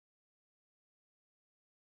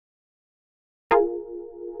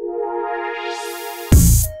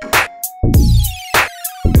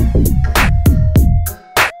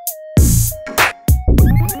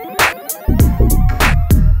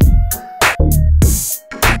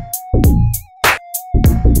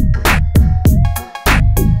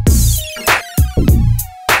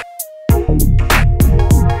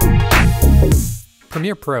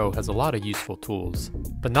Pro has a lot of useful tools,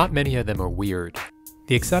 but not many of them are weird.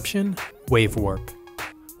 The exception? Wave Warp.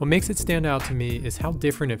 What makes it stand out to me is how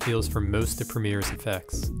different it feels from most of Premiere's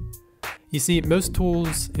effects. You see, most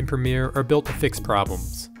tools in Premiere are built to fix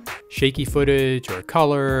problems. Shaky footage or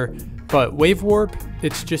color, but Wave Warp,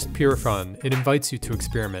 it's just pure fun. It invites you to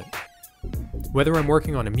experiment. Whether I'm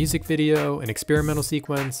working on a music video, an experimental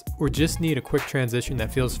sequence, or just need a quick transition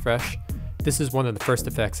that feels fresh, this is one of the first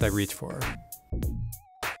effects I reach for.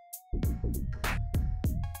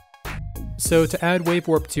 So to add Wave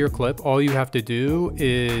Warp to your clip, all you have to do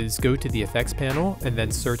is go to the effects panel and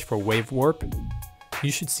then search for Wave Warp.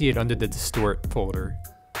 You should see it under the Distort folder.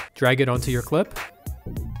 Drag it onto your clip.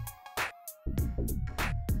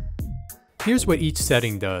 Here's what each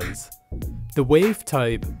setting does. The wave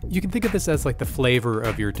type, you can think of this as like the flavor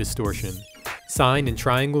of your distortion. Sine and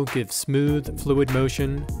triangle give smooth, fluid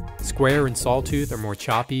motion. Square and sawtooth are more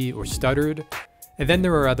choppy or stuttered. And then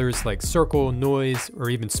there are others like circle, noise, or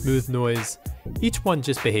even smooth noise. Each one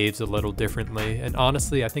just behaves a little differently, and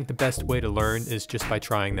honestly, I think the best way to learn is just by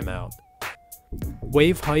trying them out.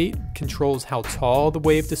 Wave height controls how tall the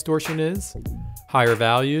wave distortion is. Higher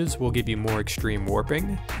values will give you more extreme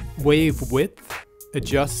warping. Wave width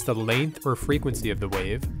adjusts the length or frequency of the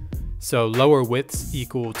wave, so lower widths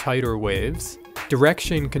equal tighter waves.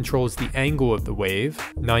 Direction controls the angle of the wave.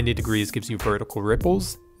 90 degrees gives you vertical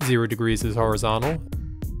ripples, 0 degrees is horizontal.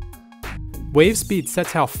 Wave speed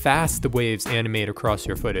sets how fast the waves animate across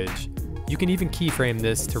your footage. You can even keyframe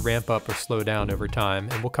this to ramp up or slow down over time,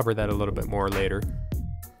 and we'll cover that a little bit more later.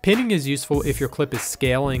 Pinning is useful if your clip is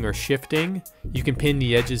scaling or shifting. You can pin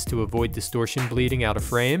the edges to avoid distortion bleeding out of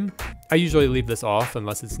frame. I usually leave this off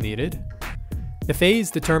unless it's needed. The phase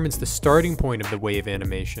determines the starting point of the wave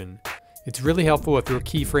animation. It's really helpful if you're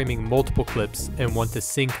keyframing multiple clips and want to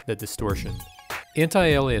sync the distortion.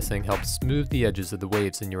 Anti-aliasing helps smooth the edges of the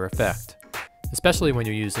waves in your effect, especially when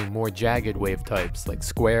you're using more jagged wave types like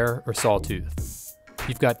square or sawtooth.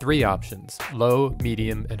 You've got 3 options: low,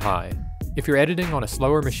 medium, and high. If you're editing on a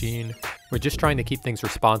slower machine, or just trying to keep things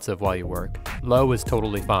responsive while you work, low is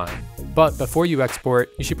totally fine. But before you export,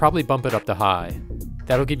 you should probably bump it up to high.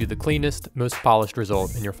 That'll give you the cleanest, most polished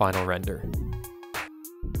result in your final render.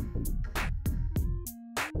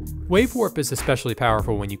 Wave Warp is especially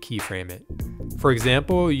powerful when you keyframe it. For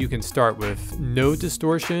example, you can start with no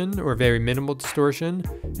distortion or very minimal distortion,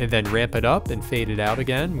 and then ramp it up and fade it out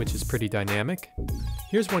again, which is pretty dynamic.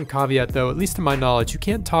 Here's one caveat though, at least to my knowledge, you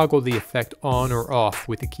can't toggle the effect on or off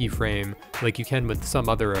with a keyframe like you can with some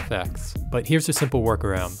other effects. But here's a simple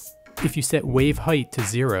workaround. If you set wave height to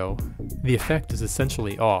 0, the effect is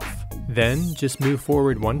essentially off. Then just move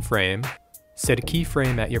forward 1 frame, set a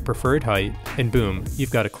keyframe at your preferred height, and boom,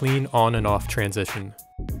 you've got a clean on and off transition.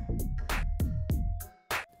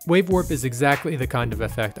 Wave Warp is exactly the kind of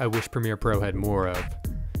effect I wish Premiere Pro had more of.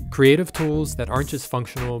 Creative tools that aren't just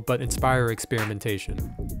functional, but inspire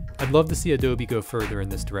experimentation. I'd love to see Adobe go further in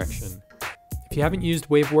this direction. If you haven't used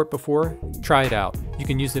Wave Warp before, try it out. You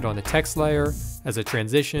can use it on a text layer, as a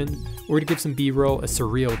transition, or to give some B-roll a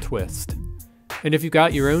surreal twist. And if you've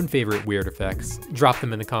got your own favorite weird effects, drop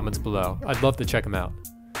them in the comments below. I'd love to check them out.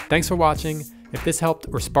 Thanks for watching. If this helped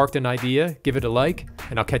or sparked an idea, give it a like,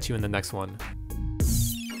 and I'll catch you in the next one.